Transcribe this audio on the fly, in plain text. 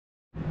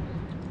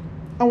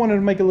I wanted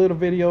to make a little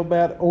video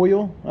about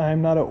oil. I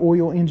am not an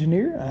oil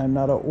engineer. I am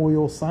not an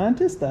oil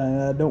scientist.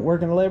 I don't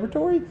work in a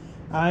laboratory.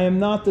 I am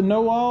not the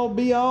know-all,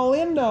 be-all,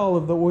 end-all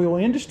of the oil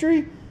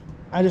industry.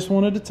 I just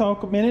wanted to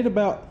talk a minute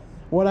about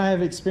what I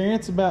have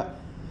experienced about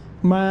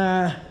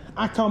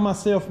I call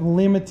myself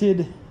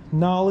limited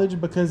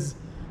knowledge, because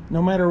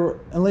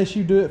unless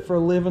you do it for a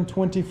living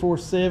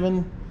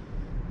 24/7,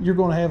 you're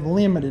going to have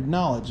limited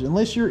knowledge.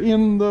 Unless you're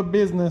in the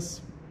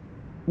business,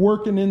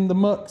 working in the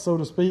muck, so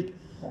to speak,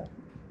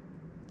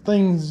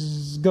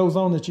 things goes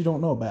on that you don't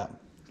know about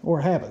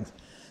or happens.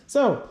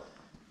 So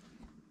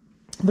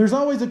there's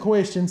always a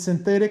question: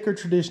 synthetic or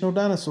traditional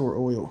dinosaur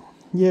oil?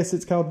 Yes,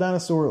 it's called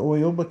dinosaur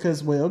oil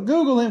because, well,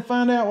 Google it and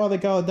find out why they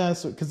call it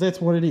dinosaur, because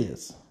that's what it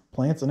is.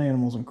 Plants and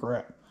animals and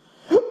crap.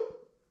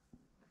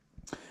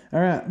 All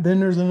right, then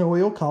there's an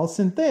oil called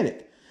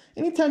synthetic.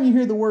 Anytime you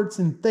hear the word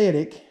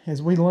synthetic, as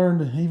we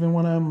learned even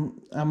when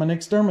I'm an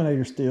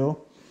exterminator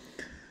still,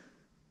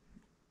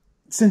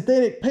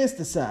 synthetic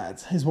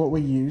pesticides is what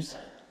we use.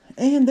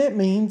 And that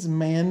means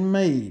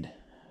man-made.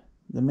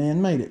 The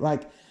man made it.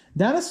 Like,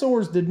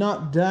 dinosaurs did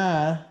not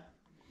die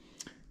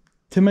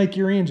to make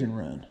your engine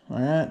run, all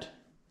right?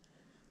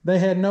 They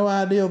had no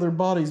idea their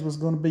bodies was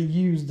going to be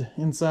used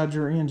inside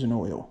your engine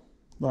oil.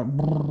 Like,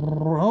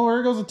 oh,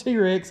 there goes a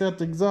T-Rex out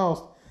the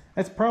exhaust.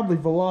 That's probably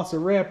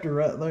Velociraptor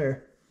right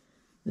there.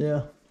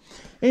 Yeah.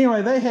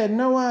 Anyway, they had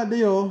no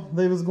idea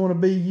they was going to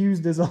be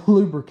used as a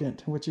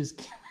lubricant, which is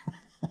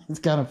it's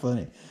kind of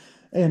funny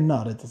and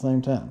not at the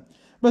same time.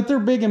 But they're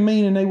big and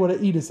mean and they would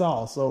have eat us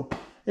all. So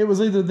it was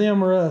either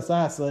them or us,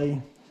 I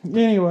say.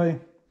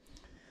 Anyway,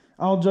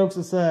 all jokes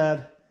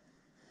aside,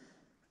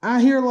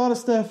 I hear a lot of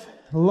stuff,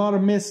 a lot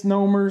of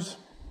misnomers.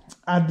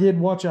 I did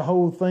watch a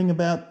whole thing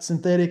about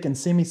synthetic and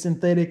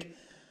semi-synthetic.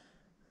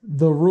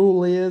 The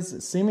rule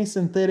is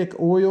semi-synthetic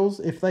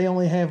oils, if they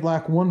only have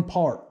like 1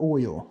 part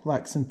oil,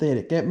 like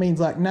synthetic, that means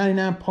like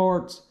 99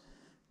 parts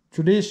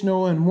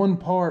traditional and 1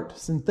 part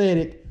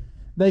synthetic,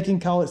 they can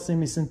call it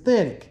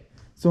semi-synthetic.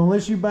 So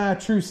unless you buy a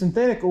true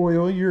synthetic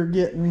oil, you're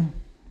getting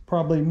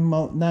probably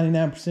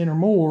 99% or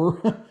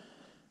more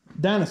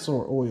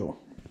dinosaur oil.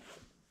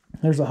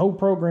 There's a whole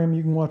program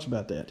you can watch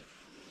about that.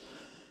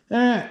 All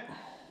right,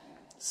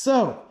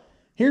 so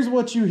here's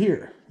what you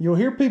hear. You'll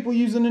hear people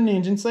using an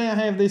engine. Say I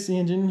have this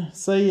engine.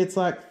 Say it's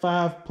like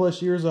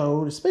 5+ years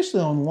old,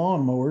 especially on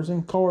lawnmowers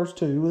and cars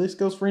too. This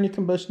goes for any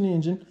combustion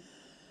engine.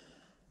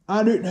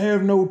 I didn't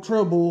have no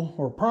trouble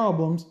or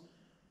problems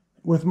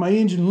with my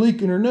engine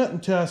leaking or nothing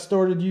until I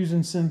started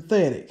using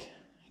synthetic.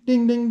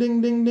 Ding, ding,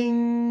 ding, ding,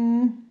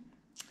 ding.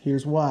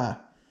 Here's why.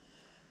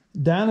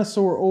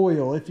 Dinosaur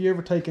oil, if you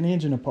ever take an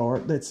engine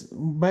apart,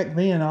 back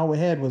then all we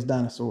had was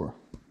dinosaur.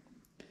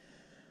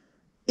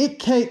 It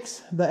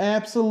cakes the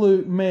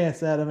absolute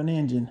mess out of an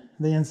engine,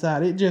 the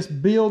inside. It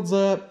just builds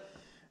up.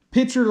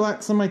 Picture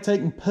like somebody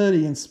taking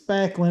putty and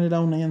spackling it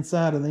on the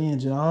inside of the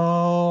engine.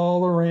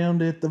 All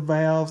around it, the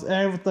valves,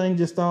 everything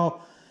just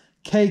all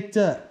caked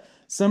up.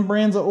 Some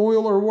brands of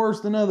oil are worse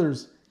than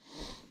others.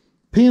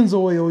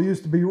 Pennzoil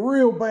used to be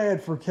real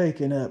bad for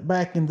caking up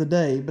back in the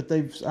day, but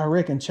they've, I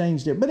reckon,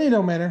 changed it. But it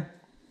don't matter.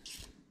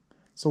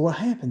 So what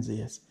happens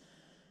is,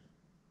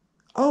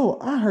 oh,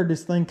 I heard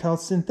this thing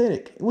called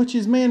synthetic, which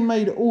is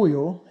man-made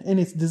oil, and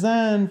it's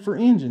designed for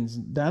engines.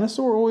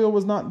 Dinosaur oil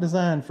was not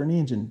designed for an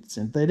engine.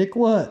 Synthetic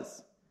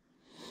was.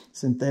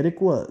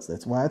 Synthetic was.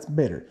 That's why it's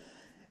better.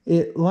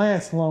 It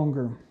lasts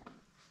longer.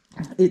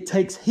 It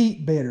takes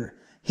heat better.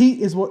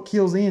 Heat is what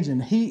kills the engine.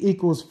 Heat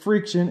equals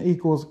friction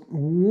equals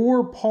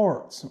wore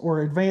parts or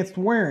advanced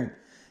wearing.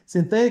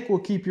 Synthetic will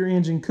keep your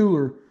engine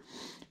cooler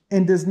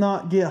and does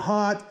not get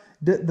hot.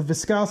 The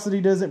viscosity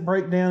doesn't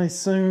break down as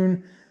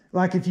soon.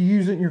 Like if you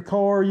use it in your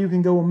car, you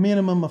can go a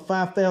minimum of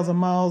 5,000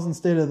 miles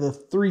instead of the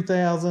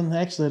 3,000.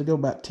 Actually, it'll go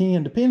about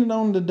 10, depending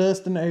on the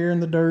dust and the air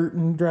and the dirt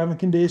and driving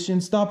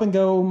conditions, stop and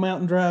go,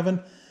 mountain driving,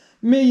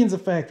 millions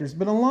of factors.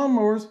 But on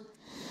lawnmowers,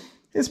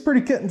 it's pretty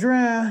cut and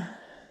dry,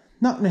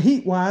 not in the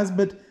heat wise,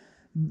 but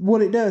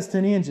what it does to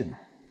an engine.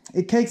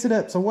 It cakes it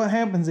up. So what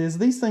happens is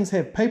these things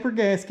have paper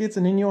gaskets,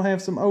 and then you'll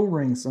have some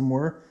O-rings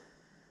somewhere,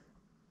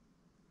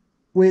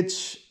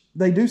 which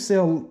they do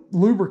sell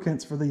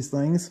lubricants for these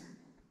things.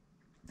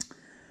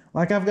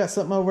 Like I've got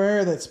something over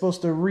there that's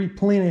supposed to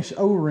replenish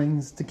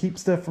O-rings to keep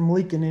stuff from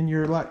leaking in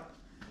your like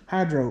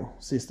hydro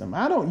system.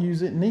 I don't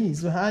use it in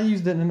these. I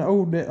used it in an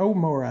old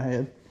mower I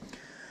had.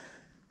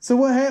 So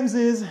what happens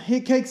is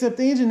it cakes up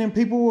the engine and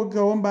people will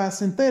go and buy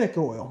synthetic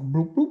oil.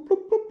 Bloop, bloop,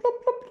 bloop, bloop, bloop,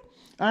 bloop.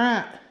 All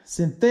right,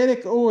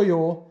 synthetic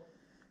oil.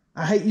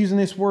 I hate using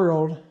this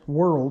word,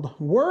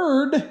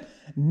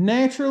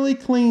 naturally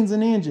cleans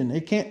an engine.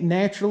 It can't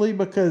naturally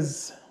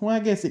because, well, I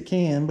guess it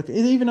can, because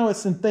even though it's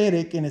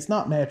synthetic and it's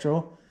not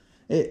natural,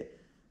 it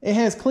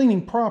has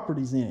cleaning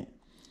properties in it.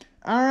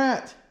 All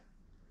right.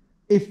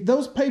 If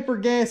those paper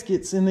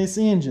gaskets in this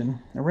engine,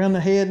 around the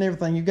head and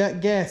everything, you've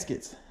got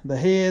gaskets. The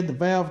head, the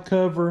valve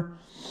cover.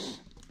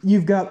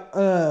 You've got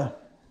a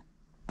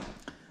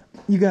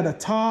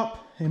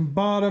top and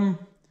bottom,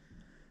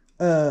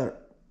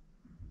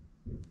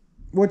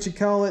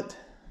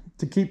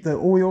 to keep the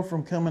oil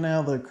from coming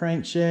out of the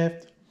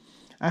crankshaft.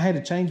 I had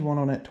to change one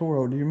on that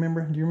Toro. Do you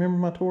remember? Do you remember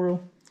my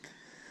Toro?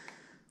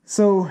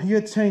 So you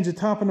have to change the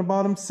top and the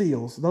bottom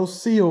seals. Those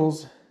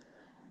seals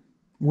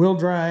will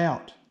dry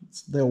out.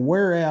 They'll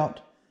wear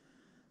out.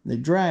 They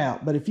dry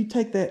out. But if you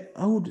take that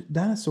old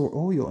dinosaur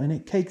oil and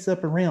it cakes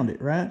up around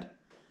it, right?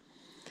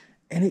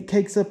 And it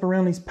cakes up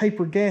around these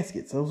paper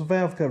gaskets, those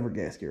valve cover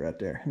gasket right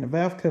there. And the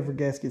valve cover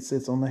gasket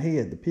sits on the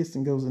head. The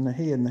piston goes in the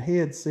head, and the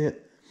head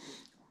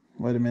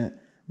wait a minute.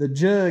 The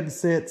jug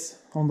sits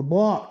on the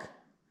block.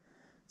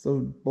 So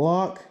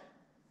block,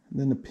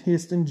 then the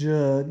piston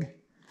jug,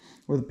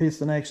 where the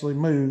piston actually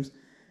moves.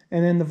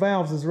 And then the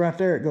valves is right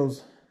there. It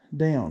goes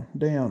down,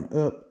 down,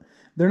 up.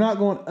 They're not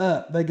going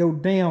up. They go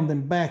down,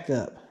 then back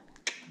up.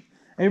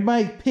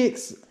 Everybody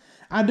picks...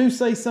 I do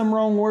say some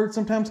wrong words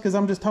sometimes because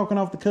I'm just talking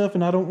off the cuff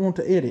and I don't want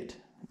to edit.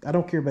 I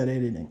don't care about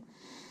editing.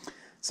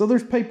 So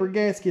there's paper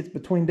gaskets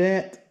between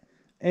that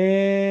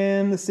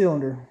and the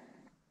cylinder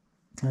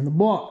and the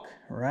block,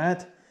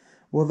 right?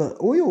 Well, the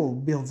oil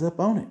builds up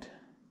on it.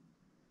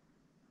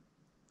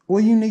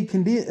 Well, you need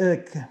conditioner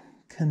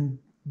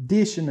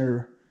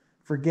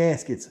for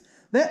gaskets.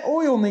 That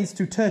oil needs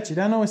to touch it.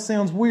 I know it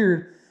sounds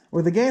weird,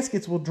 or the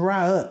gaskets will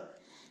dry up.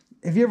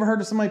 Have you ever heard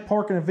of somebody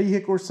parking a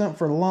vehicle or something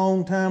for a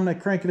long time? They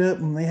crank it up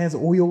and it has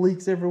oil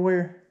leaks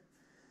everywhere.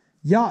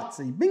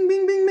 Yahtzee. Bing,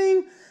 bing, bing,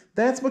 bing.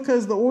 That's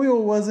because the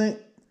oil wasn't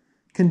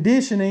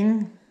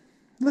conditioning.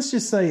 Let's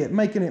just say it,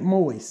 making it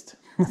moist.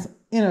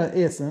 In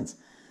essence.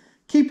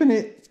 Keeping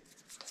it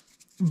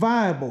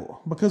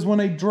viable. Because when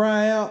they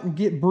dry out and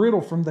get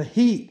brittle from the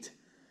heat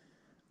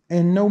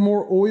and no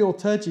more oil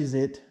touches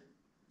it,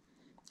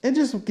 it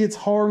just gets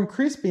hard and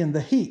crispy in the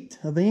heat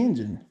of the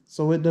engine.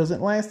 So it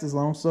doesn't last as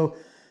long. So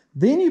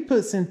then you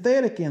put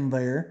synthetic in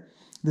there.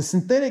 The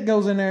synthetic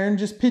goes in there and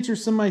just picture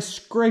somebody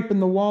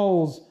scraping the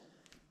walls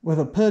with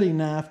a putty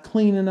knife,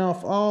 cleaning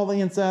off all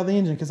the inside of the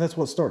engine, because that's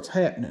what starts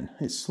happening.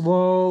 It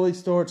slowly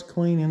starts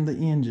cleaning the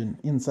engine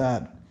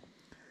inside.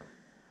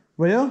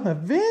 Well,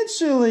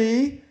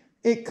 eventually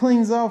it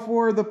cleans off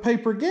where the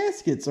paper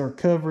gaskets are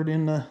covered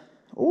in the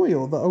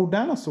oil, the old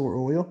dinosaur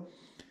oil,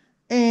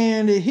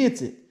 and it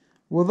hits it.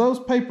 Well,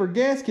 those paper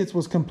gaskets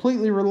was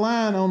completely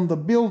relying on the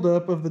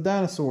buildup of the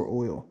dinosaur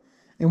oil.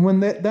 And when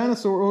that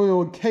dinosaur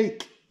oil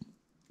caked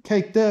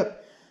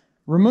up,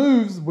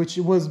 removes, which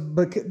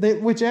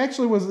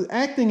actually was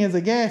acting as a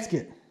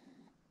gasket.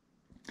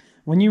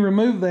 When you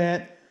remove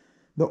that,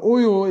 the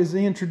oil is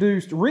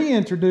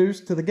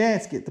reintroduced to the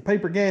gasket, the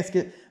paper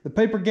gasket. The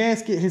paper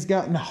gasket has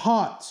gotten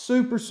hot,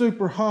 super,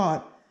 super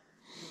hot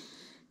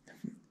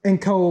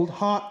and cold,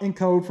 hot and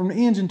cold from the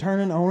engine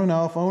turning on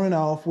and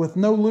off with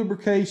no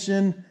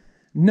lubrication,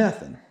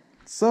 nothing.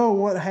 So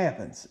what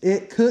happens?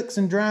 It cooks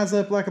and dries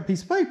up like a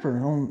piece of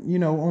paper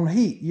on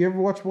heat. You ever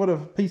watch what a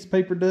piece of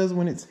paper does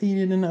when it's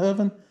heated in the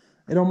oven?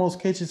 It almost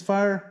catches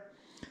fire.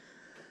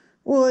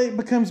 Well, it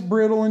becomes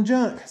brittle and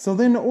junk. So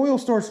then the oil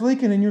starts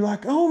leaking and you're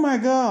like, oh my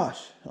gosh,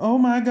 oh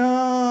my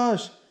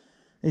gosh.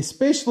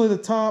 Especially the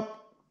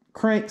top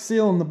crank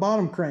seal and the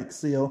bottom crank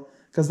seal,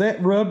 because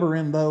that rubber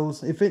in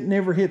those, if it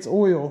never hits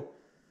oil,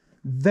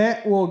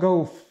 that will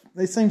go,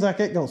 it seems like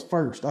it goes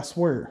first, I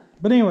swear.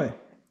 But anyway.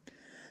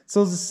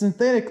 So the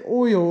synthetic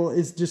oil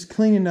is just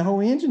cleaning the whole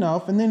engine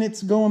off, and then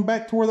it's going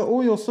back to where the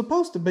oil is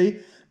supposed to be.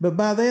 But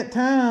by that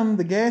time,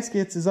 the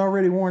gaskets is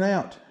already worn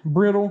out,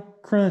 brittle,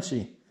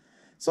 crunchy.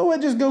 So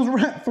it just goes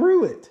right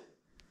through it.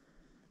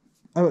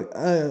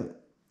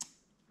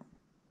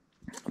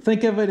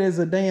 Think of it as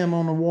a dam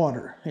on the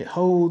water. It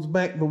holds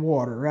back the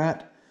water,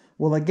 right?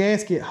 Well, a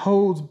gasket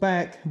holds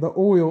back the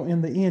oil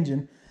in the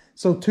engine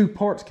so two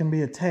parts can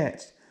be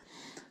attached.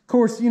 Of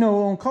course,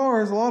 on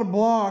cars, a lot of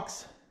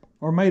blocks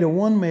are made of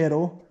one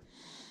metal,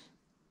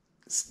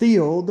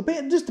 steel.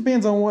 Just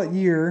depends on what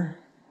year.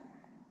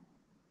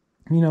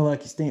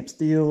 Like you stamp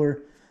steel,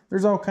 or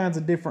there's all kinds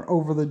of different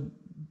over the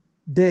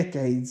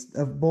decades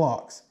of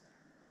blocks.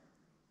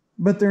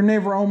 But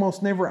they're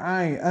almost never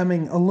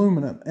iron,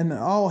 aluminum. And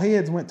all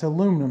heads went to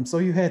aluminum. So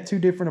you had two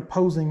different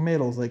opposing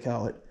metals, they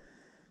call it.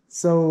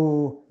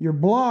 So your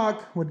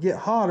block would get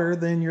hotter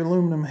than your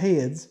aluminum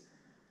heads.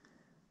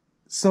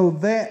 So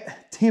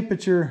that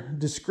temperature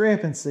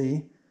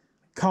discrepancy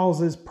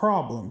causes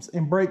problems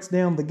and breaks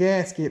down the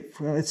gasket.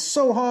 It's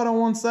so hot on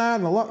one side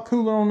and a lot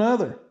cooler on the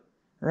other,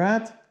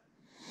 right?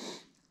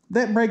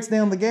 That breaks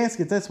down the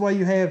gasket. That's why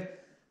you have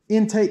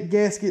intake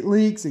gasket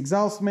leaks,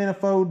 exhaust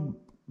manifold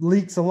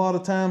leaks a lot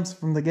of times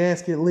from the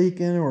gasket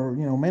leaking, or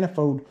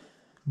manifold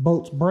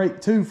bolts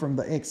break too from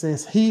the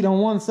excess heat on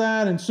one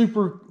side, and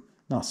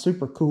not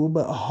super cool,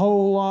 but a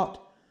whole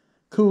lot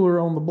cooler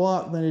on the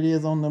block than it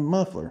is on the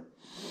muffler.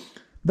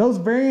 Those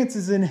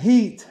variances in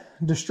heat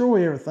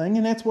destroy everything,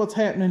 and that's what's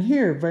happening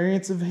here.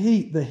 Variance of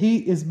heat. The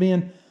heat is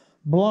being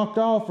blocked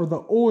off, or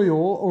the oil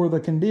or the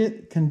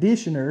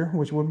conditioner,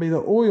 which would be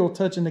the oil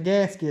touching the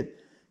gasket,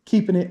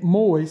 keeping it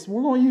moist.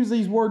 We're going to use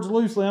these words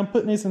loosely. I'm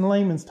putting this in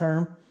layman's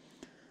term.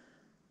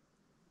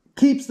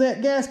 Keeps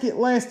that gasket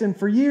lasting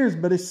for years,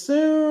 but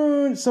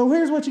so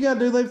here's what you got to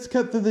do. Let's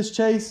cut through this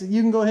chase.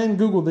 You can go ahead and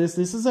Google this.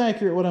 This is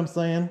accurate, what I'm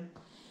saying.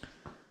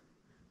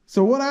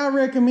 So what I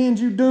recommend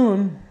you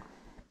doing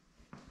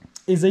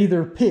is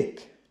either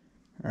pick,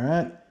 all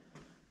right?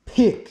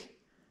 Pick.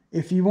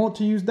 If you want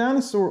to use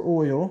dinosaur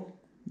oil,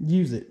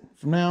 use it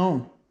from now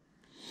on.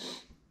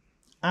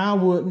 I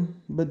wouldn't,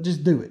 but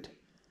just do it.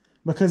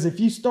 Because if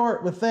you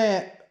start with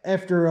that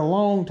after a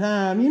long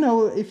time, you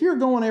know, if you're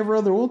going every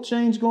other oil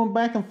change, going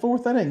back and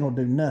forth, that ain't going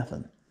to do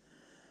nothing.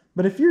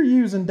 But if you're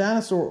using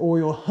dinosaur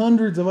oil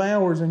hundreds of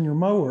hours in your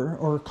mower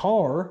or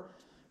car,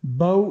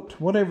 boat,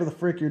 whatever the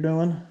frick you're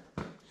doing,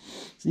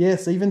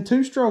 yes, even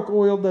two-stroke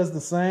oil does the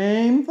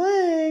same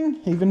thing,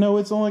 even though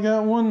it's only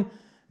got one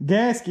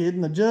gasket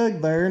and the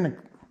jug there, and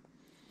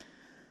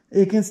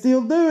it can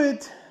still do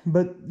it.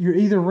 But you're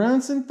either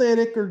run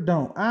synthetic or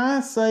don't.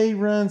 I say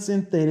run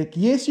synthetic.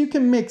 Yes, you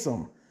can mix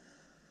them.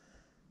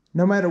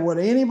 No matter what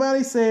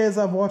anybody says,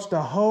 I've watched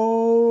a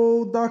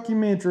whole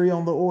documentary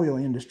on the oil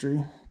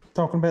industry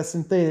talking about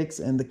synthetics,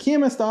 and the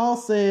chemists all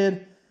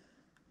said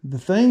the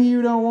thing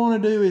you don't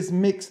want to do is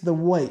mix the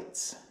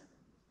weights.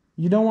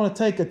 You don't want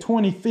to take a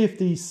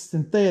 2050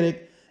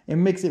 synthetic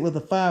and mix it with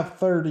a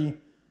 530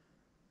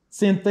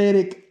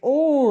 synthetic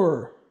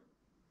or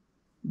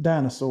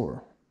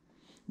dinosaur.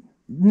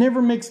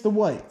 Never mix the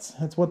weights.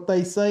 That's what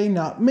they say,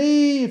 not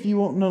me. If you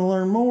want to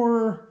learn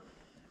more,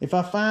 if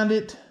I find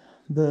it,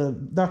 the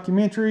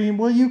documentary,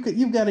 well, you've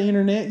got the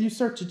internet, you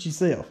search it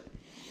yourself.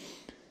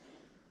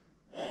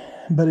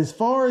 But as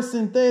far as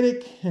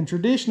synthetic and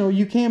traditional,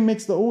 you can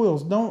mix the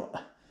oils.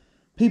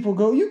 People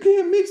go, you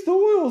can't mix the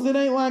oils. It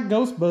ain't like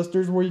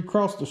Ghostbusters where you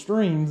cross the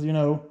streams, you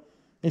know.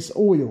 It's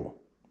oil.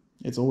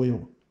 It's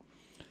oil.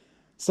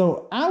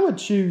 So I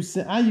use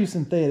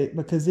synthetic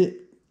because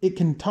it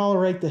can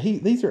tolerate the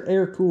heat. These are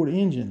air-cooled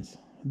engines.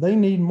 They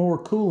need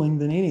more cooling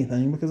than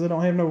anything because they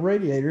don't have no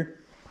radiator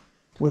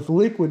with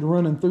liquid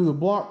running through the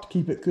block to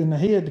keep it in the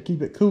head to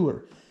keep it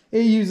cooler.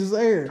 It uses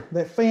air.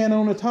 That fan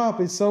on the top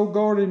is so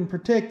guarded and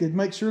protected.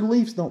 Make sure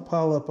leaves don't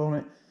pile up on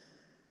it.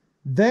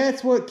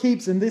 That's what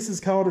keeps, and this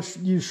is called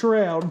a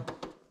shroud.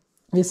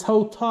 This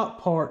whole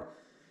top part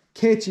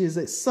catches,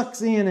 it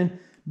sucks in and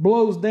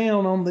blows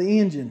down on the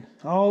engine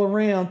all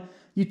around.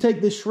 You take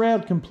this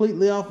shroud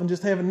completely off and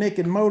just have a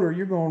naked motor,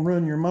 you're going to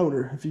ruin your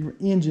motor, if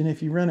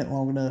you run it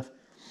long enough,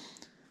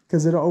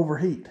 because it'll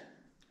overheat.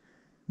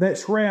 That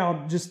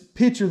shroud, just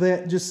picture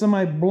that, just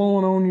somebody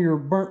blowing on your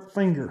burnt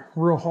finger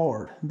real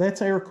hard.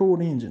 That's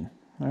air-cooled engine,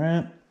 all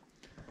right?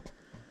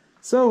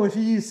 So if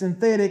you use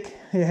synthetic,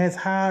 it has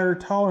higher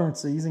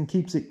tolerances and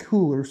keeps it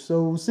cooler,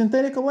 so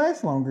synthetic will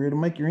last longer. It'll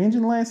make your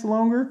engine last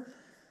longer.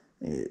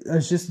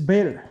 It's just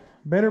better.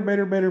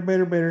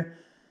 Better.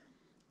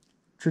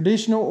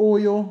 Traditional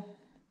oil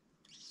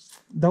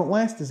don't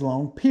last as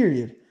long,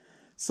 period.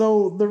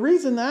 So the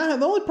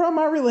only problem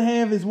I really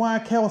have is why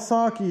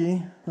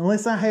Kawasaki,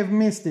 unless I have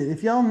missed it,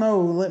 if y'all know,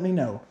 let me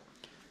know.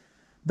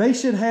 They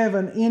should have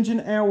an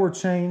engine hour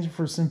change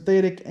for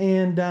synthetic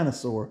and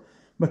dinosaur,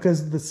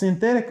 because the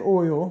synthetic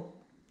oil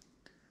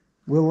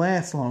will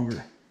last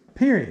longer,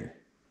 period.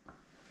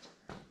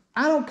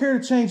 I don't care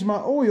to change my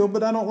oil,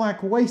 but I don't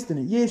like wasting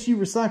it. Yes, you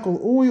recycle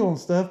oil and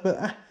stuff,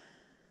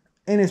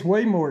 and it's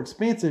way more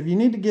expensive. You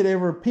need to get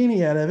every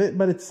penny out of it,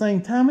 but at the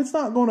same time, it's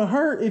not going to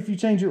hurt if you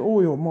change your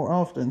oil more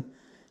often.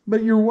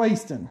 But you're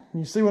wasting.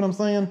 You see what I'm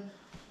saying?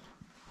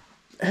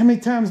 How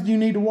many times do you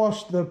need to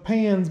wash the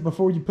pans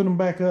before you put them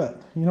back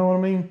up? You know what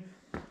I mean?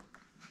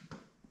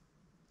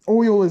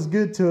 Oil is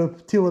good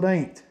till it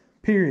ain't,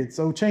 period.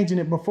 So changing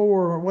it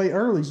before or way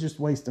early is just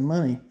wasting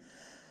money.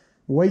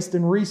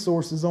 Wasting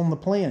resources on the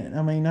planet.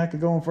 I mean, I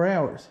could go on for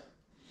hours.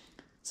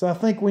 So I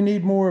think we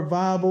need more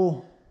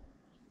viable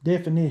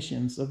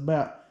definitions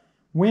about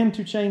when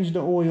to change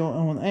the oil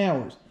on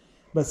hours.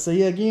 But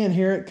see, again,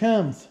 here it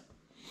comes.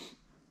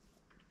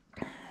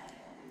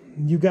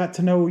 You got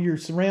to know your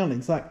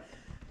surroundings. Like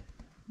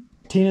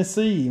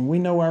Tennessee, and we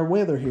know our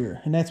weather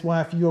here. And that's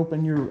why if you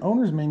open your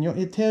owner's manual,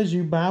 it tells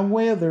you by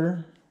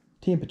weather,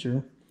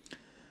 temperature,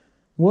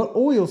 what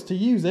oils to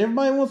use.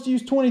 Everybody wants to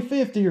use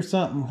 2050 or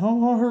something.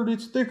 Oh, I heard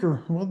it's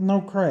thicker. Well,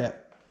 no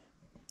crap.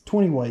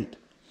 20 weight.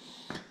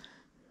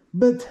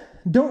 But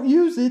don't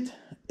use it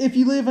if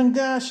you live in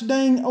gosh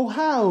dang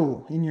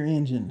Ohio in your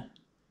engine.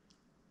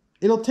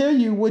 It'll tell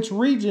you which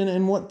region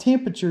and what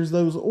temperatures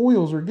those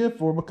oils are good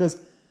for,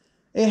 because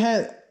it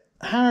had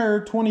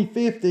higher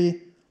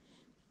 2050.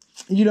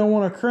 You don't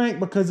want to crank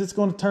because it's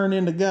going to turn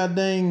into god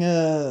dang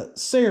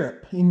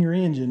syrup in your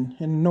engine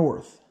in the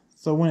north.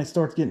 So when it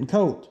starts getting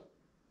cold.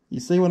 You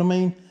see what I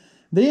mean?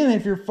 Then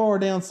if you're far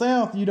down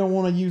south, you don't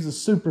want to use a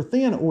super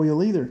thin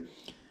oil either.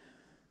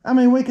 I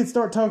mean, we could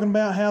start talking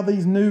about how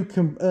these new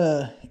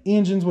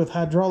engines with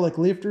hydraulic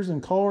lifters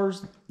and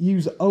cars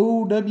use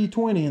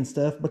OW20 and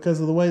stuff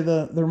because of the way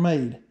they're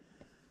made.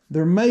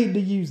 They're made to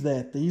use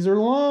that. These are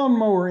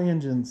lawnmower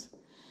engines.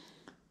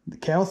 The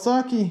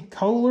Kawasaki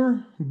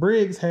Kohler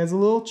Briggs has a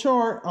little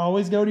chart.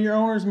 Always go to your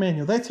owner's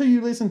manual. That's who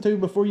you listen to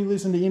before you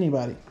listen to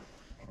anybody.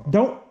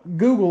 Don't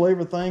Google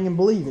everything and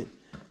believe it.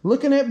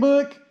 Look in that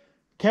book.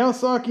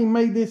 Kawasaki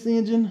made this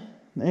engine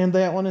and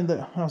that one. And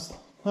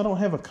I don't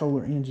have a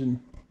Kohler engine.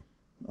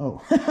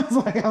 Oh,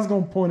 I was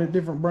going to point at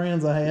different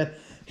brands I had.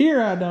 Here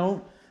I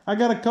don't. I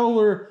got a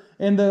Kohler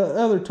and the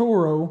other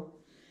Toro.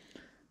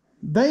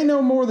 They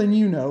know more than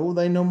you know.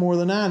 They know more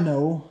than I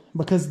know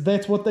because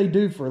that's what they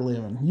do for a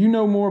living. You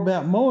know more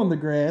about mowing the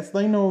grass.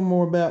 They know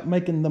more about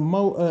making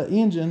the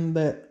engine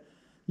that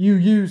you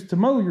use to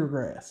mow your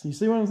grass. You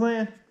see what I'm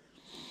saying?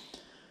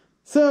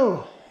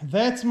 So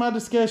that's my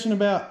discussion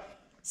about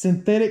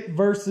synthetic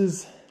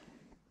versus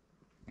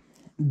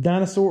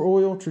dinosaur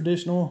oil,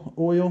 traditional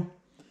oil.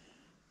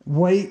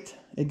 Weight,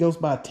 it goes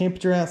by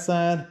temperature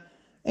outside.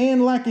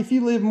 And like if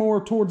you live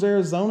more towards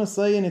Arizona,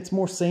 say, and it's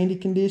more sandy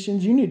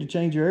conditions, you need to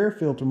change your air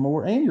filter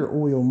more and your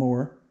oil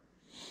more.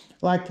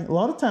 Like a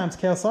lot of times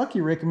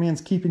Kawasaki recommends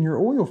keeping your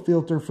oil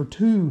filter for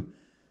 2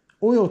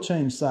 oil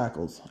change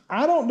cycles.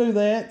 I don't do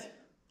that.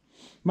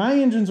 My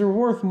engines are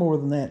worth more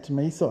than that to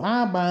me, so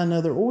I buy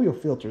another oil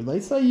filter. They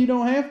say you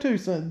don't have to,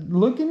 so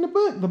look in the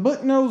book. The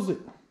book knows it.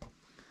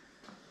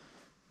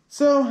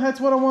 So that's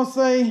what I want to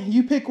say.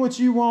 You pick what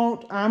you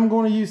want. I'm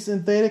going to use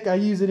synthetic. I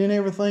use it in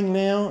everything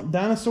now.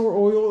 Dinosaur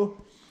oil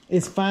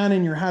is fine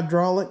in your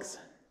hydraulics.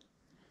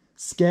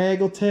 Skag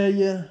will tell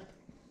you.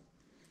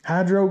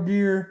 Hydro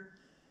gear.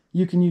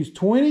 You can use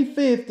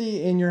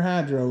 2050 in your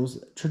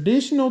hydros.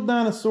 Traditional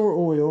dinosaur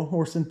oil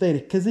or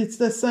synthetic, because it's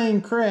the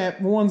same crap.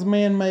 One's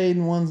man-made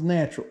and one's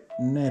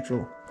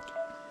natural.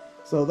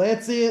 So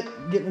that's it.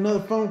 Getting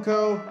another phone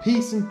call.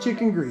 Peace and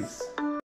chicken grease.